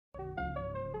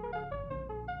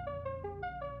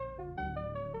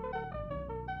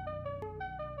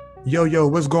Yo,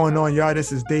 what's going on, y'all?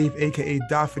 This is Dave, aka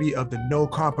Doherty of the No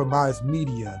Compromise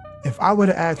Media. If I were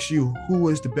to ask you who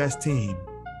is the best team,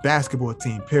 basketball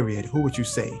team, period, who would you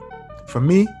say? For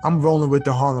me, I'm rolling with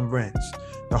the Harlem Rens.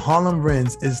 The Harlem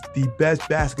Rens is the best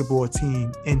basketball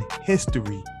team in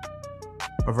history.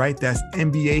 All right, that's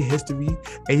NBA history,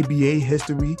 ABA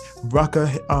history, Rucker,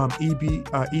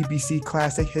 EBC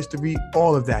Classic history,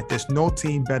 all of that. There's no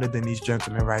team better than these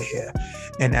gentlemen right here.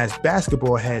 And as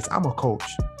basketball heads, I'm a coach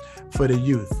for the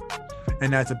youth.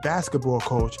 And as a basketball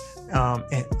coach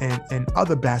and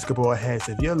other basketball heads,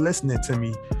 if you're listening to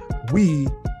me, we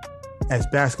as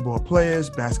basketball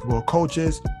players, basketball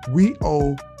coaches, we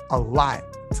owe a lot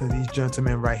to these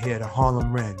gentlemen right here, the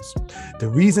Harlem Rens. The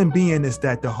reason being is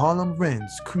that the Harlem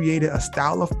Rens created a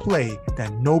style of play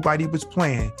that nobody was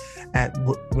playing at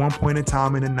one point in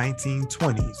time in the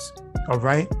 1920s. All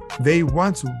right. They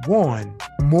once won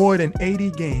more than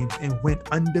 80 games and went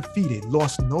undefeated,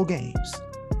 lost no games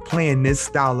playing this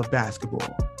style of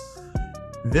basketball.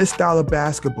 This style of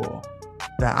basketball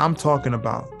that I'm talking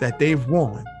about, that they've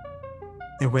won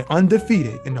and went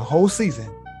undefeated in the whole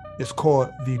season, is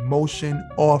called the motion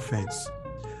offense.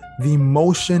 The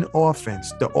motion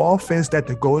offense, the offense that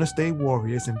the Golden State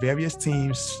Warriors and various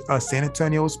teams, San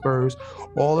Antonio Spurs,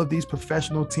 all of these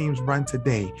professional teams run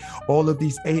today. All of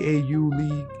these AAU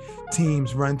league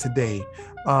teams run today.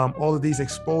 All of these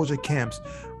exposure camps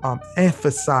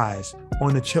emphasize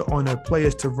on the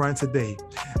players to run today.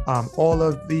 All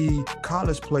of the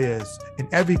college players in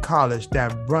every college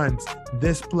that runs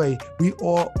this play, we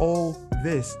all owe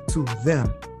this to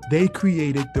them. They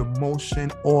created the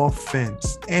motion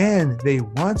offense, and they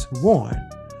once won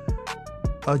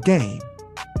a game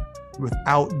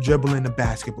without dribbling the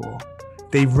basketball.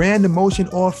 They ran the motion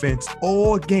offense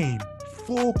all game,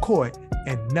 full court,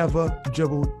 and never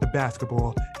dribbled the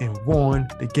basketball and won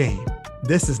the game.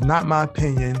 This is not my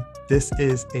opinion. This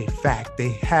is a fact.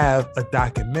 They have a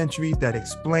documentary that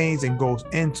explains and goes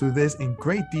into this in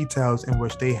great details, in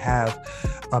which they have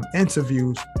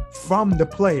interviews from the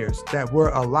players that were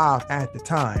alive at the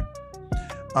time.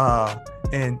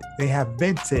 And they have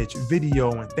vintage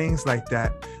video and things like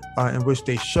that in which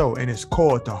they show, and it's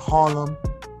called the Harlem.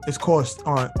 It's called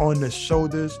On the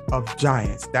Shoulders of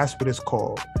Giants. That's what it's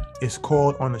called. It's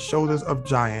called On the Shoulders of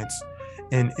Giants,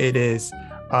 and it is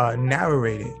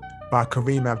narrated by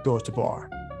Kareem Abdul-Jabbar.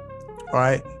 All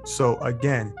right. So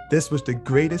again, this was the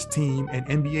greatest team in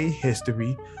NBA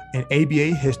history, in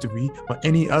ABA history, or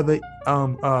any other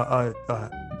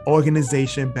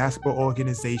organization, basketball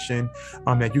organization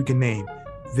that you can name.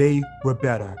 They were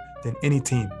better than any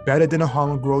team, better than the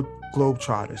Harlem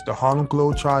Globetrotters. The Harlem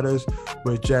Globetrotters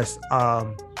were just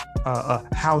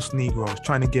house Negroes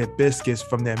trying to get biscuits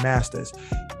from their masters.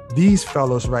 These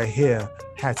fellows right here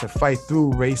had to fight through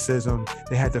racism.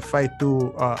 They had to fight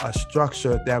through a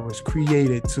structure that was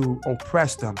created to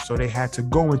oppress them. So they had to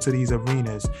go into these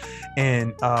arenas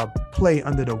and play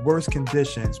under the worst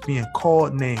conditions, being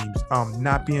called names,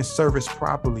 not being serviced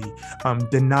properly,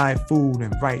 denied food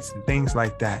and rights and things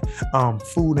like that.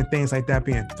 Food and things like that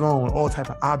being thrown, all type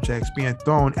of objects being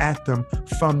thrown at them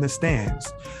from the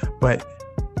stands. But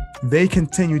they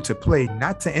continued to play,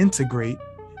 not to integrate,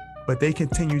 but they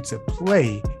continued to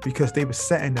play because they were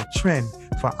setting a trend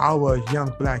for our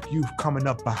young black youth coming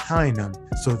up behind them.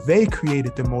 So they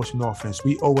created the motion offense.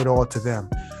 We owe it all to them.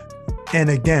 And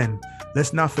again,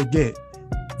 let's not forget,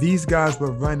 these guys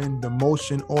were running the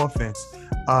motion offense.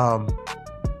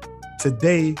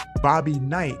 Today, Bobby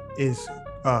Knight is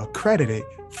credited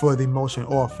for the motion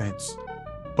offense.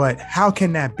 But how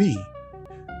can that be?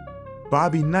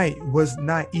 Bobby Knight was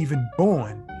not even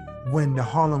born when the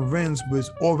Harlem Rens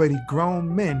was already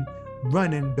grown men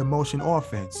running the motion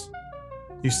offense.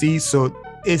 You see, so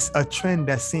it's a trend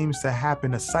that seems to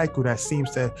happen, a cycle that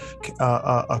seems to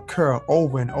occur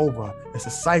over and over. It's a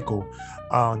cycle.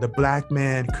 The black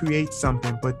man creates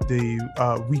something, but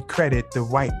we credit the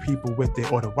white people with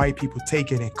it, or the white people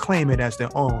take it and claim it as their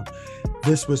own.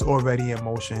 This was already in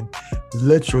motion,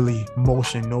 literally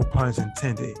motion, no puns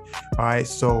intended. All right,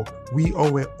 so we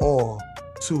owe it all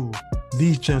to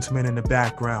these gentlemen in the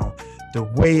background. The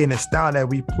way and the style that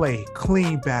we play,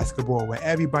 clean basketball where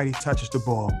everybody touches the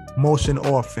ball, motion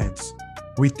offense.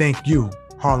 We thank you,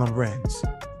 Harlem Rens.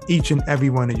 Each and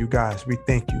every one of you guys, we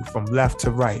thank you from left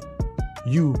to right.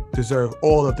 You deserve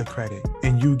all of the credit,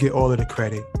 and you get all of the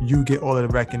credit. You get all of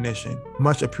the recognition.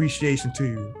 Much appreciation to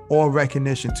you. All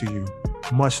recognition to you.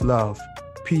 Much love.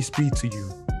 Peace be to you.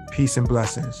 Peace and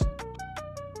blessings.